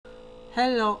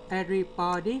Hello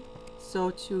everybody,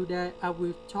 so today I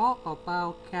will talk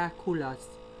about calculus.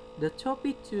 The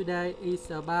topic today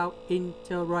is about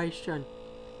integration.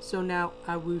 So now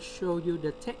I will show you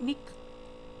the technique.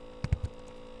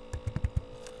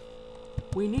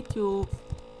 We need to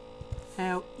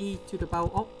have e to the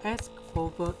power of s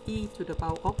over e to the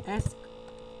power of s.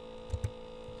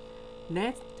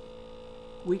 Next,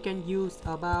 we can use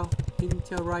about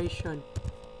integration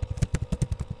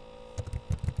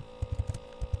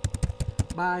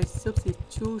by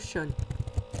substitution.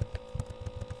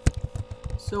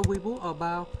 So we put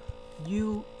about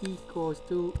u equals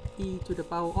to e to the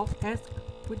power of s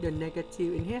with the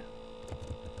negative in here.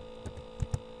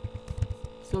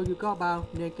 So you got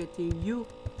about negative u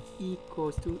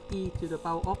equals to e to the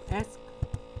power of s.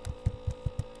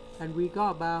 And we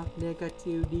got about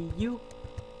negative du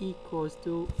equals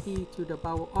to e to the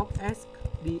power of s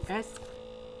ds.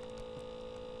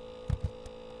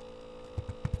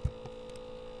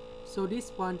 So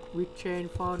this one we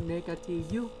change for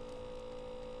negative u.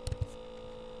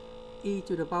 E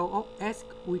to the power of s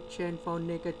we change for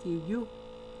negative u.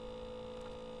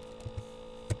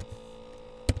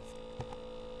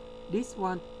 This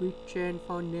one we change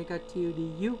for negative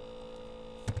du.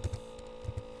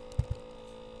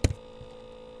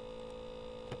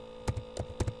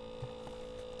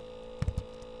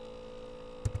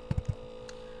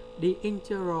 The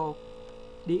integral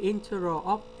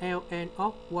of ln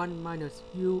of 1 minus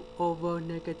u over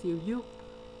negative u,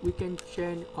 we can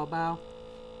change about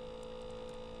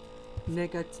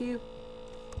negative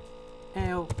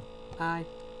li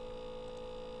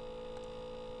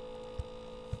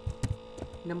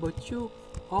number 2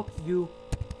 of u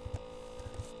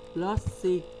plus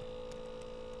c.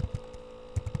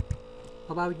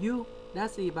 About u,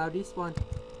 that's about this one.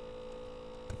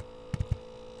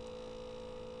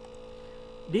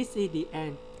 This is the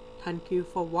end. Thank you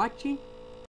for watching.